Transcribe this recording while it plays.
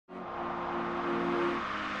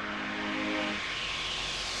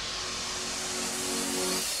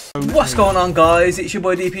What's going on, guys? It's your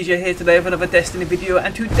boy DPJ here today with another Destiny video,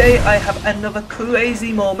 and today I have another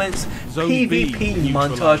crazy moments PvP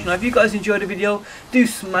montage. Now if you guys enjoyed the video, do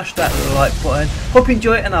smash that like button. Hope you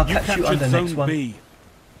enjoy it, and I'll catch you on the next one.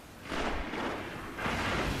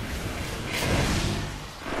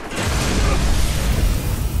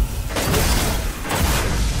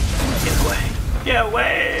 Get away! Get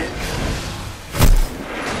away!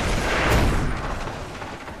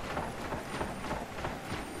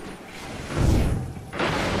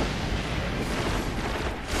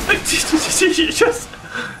 Just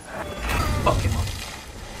fuck him up.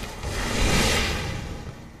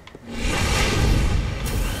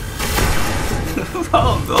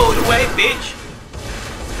 Roll away, bitch.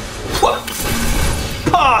 What?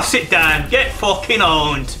 Pass it down. Get fucking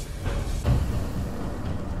owned.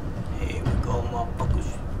 Here we go,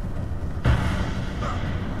 motherfuckers.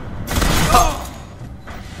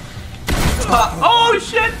 Oh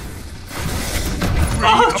shit!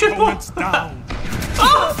 Oh, triple. Down.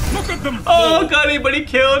 Oh! Look at them! Oh god, anybody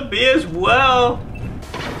killed me as well!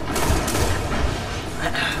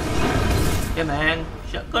 Yeah man,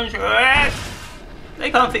 shotgun's your ass! They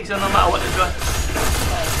can't fix it no matter what they try.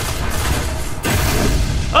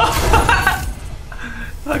 Oh!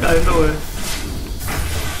 I got him nowhere.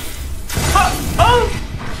 Oh!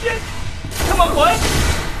 Shit! Come on, boy!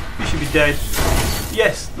 You should be dead.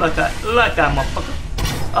 Yes, like that, motherfucker.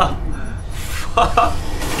 Oh! Fuck!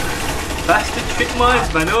 Bastard trick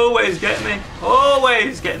mines, man, always get me.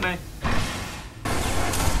 Always get me.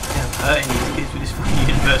 I'm hurting these kids with this fucking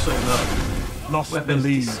universal Lost weapons. the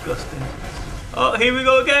lead. Disgusting. Oh, here we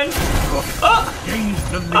go again. Oh! Gained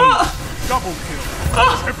the lead. Oh! Double kill.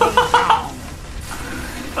 Oh. Triple down.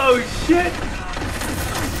 Oh shit.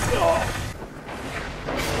 Oh.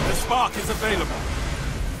 The spark is available.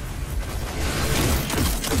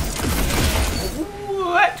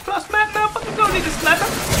 What? Plus man, no fucking go need a sniper.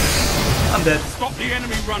 I'm dead. Stop the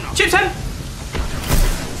enemy runner. Chips him!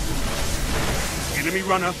 Enemy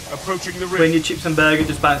runner approaching the ring. Bring your chips and burger,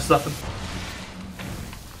 just bounce stuff him.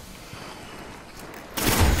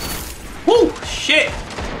 Woo! Shit!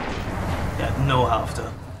 He had no health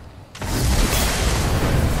though.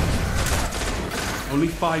 Only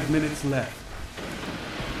 5 minutes left.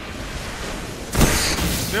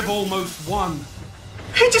 They've almost won.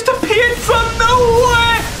 He just appeared from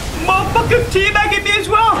nowhere! Motherfucking teabagging me as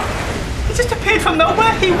well! He just appeared from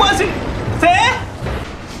nowhere, he wasn't there!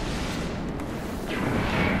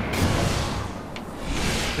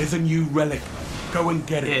 There's a new relic. Go and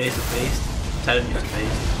get it. Yeah, it's a beast. I'm telling you, it's a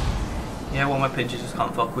beast. Yeah, one of my pinches just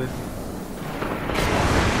can't fuck with.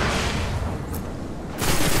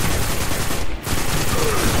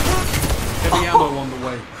 Heavy ammo on the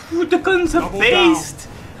way. The gun's a Double beast!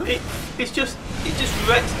 It just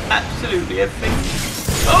wrecks absolutely everything.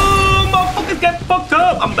 Oh, motherfuckers get fucked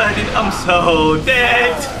up! I'm burning, I'm so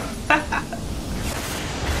dead!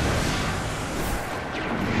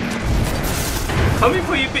 Coming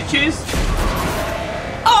for you, bitches!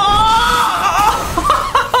 Oh!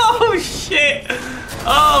 Oh, shit!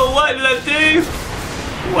 Oh, what did I do?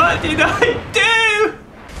 What did I do?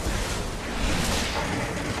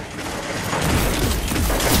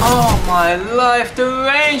 Oh my life, the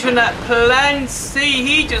range on that plan C,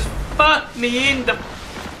 he just fucked me in the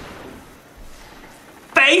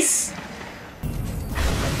face.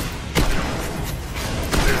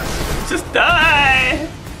 Just die.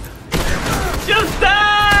 Just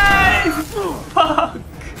die. Fuck.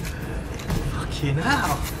 Fucking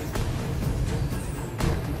hell.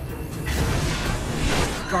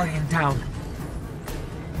 Guardian down.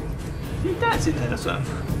 You dancing there, that's what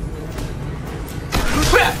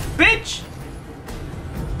bitch!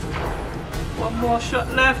 One more shot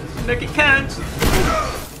left, make it count.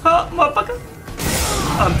 Oh, motherfucker!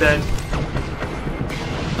 I'm dead.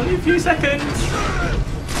 Only a few seconds.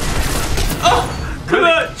 Oh,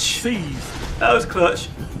 clutch! That was clutch.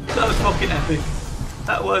 That was fucking epic.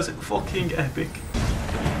 That was fucking epic.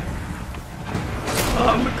 Oh,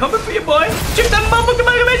 I'm coming for you, boy. Chip that motherfucker,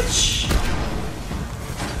 bitch!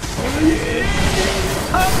 Oh yeah!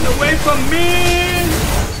 Coming away from me!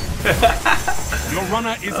 Your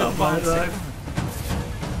runner is advancing.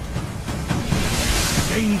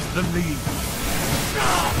 Gained the lead.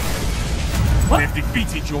 What? They've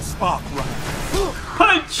defeated your spark runner.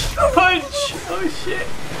 Punch! Punch! Oh shit!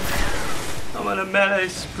 I'm on a melee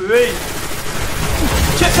spree.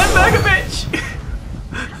 Check that burger, bitch!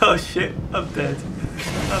 Oh shit! I'm dead.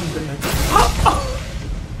 I'm dead.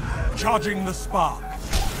 Charging the spark.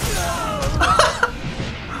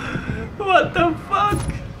 What the fuck?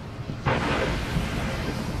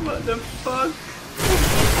 What the fuck?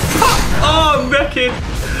 Oh, I'm wrecking!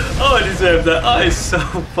 Oh, I deserve that. I so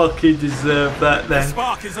fucking deserve that The then.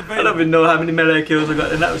 spark is I don't available. even know how many melee kills I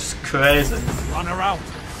got, and that was crazy. Run her out.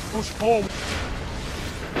 Push forward.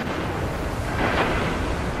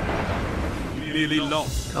 Nearly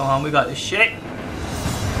lost. Come on, we got this shit.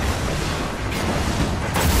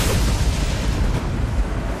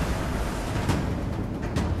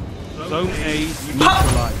 Zone A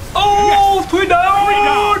neutralized. Oh, three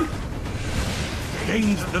down!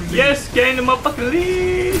 Gained the lead. Yes, gain the motherfucking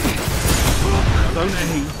lead. Zone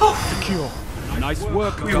A secure. Nice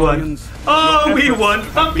work, We won. Guardians. Oh, Your we efforts won.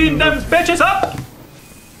 have Fucking been them bitches up.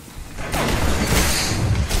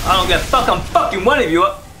 I don't give a fuck. I'm fucking one of you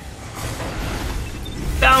up.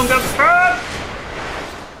 Down the front.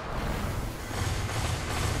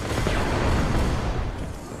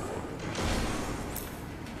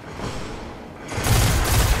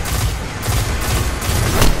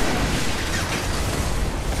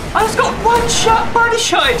 I just got one shot body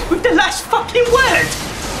shot with the last fucking word.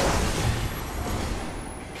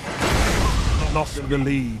 lost the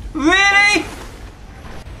lead. Really?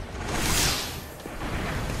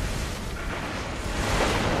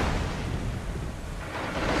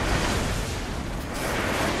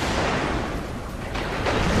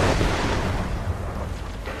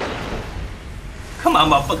 Come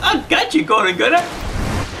on, motherfucker. I got you, Gordon Gunner.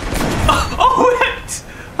 Oh, wait.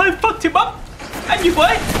 I fucked him up. And you, boy.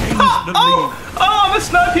 Oh, I'm a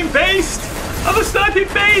sniping beast. I'm a sniping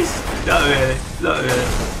beast. Not really. Not really.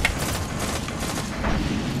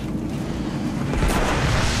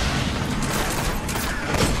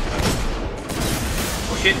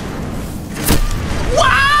 Oh, shit.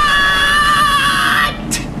 What?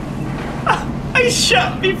 He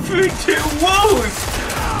shot me through 2 walls.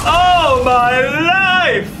 Oh, my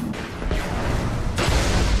life.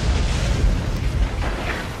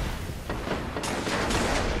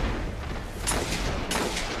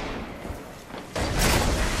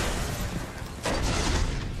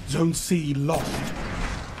 Zone C lost.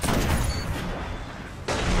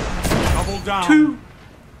 Double down. 2,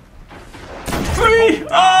 3.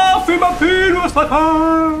 Oh, through my pin with a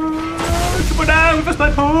sniper. Triple down with a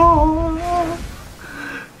sniper.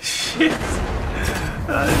 Shit.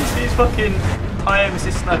 These fucking high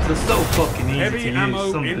assist snipers are so fucking easy Heavy to use. ammo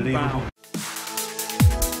It's unbelievable. inbound.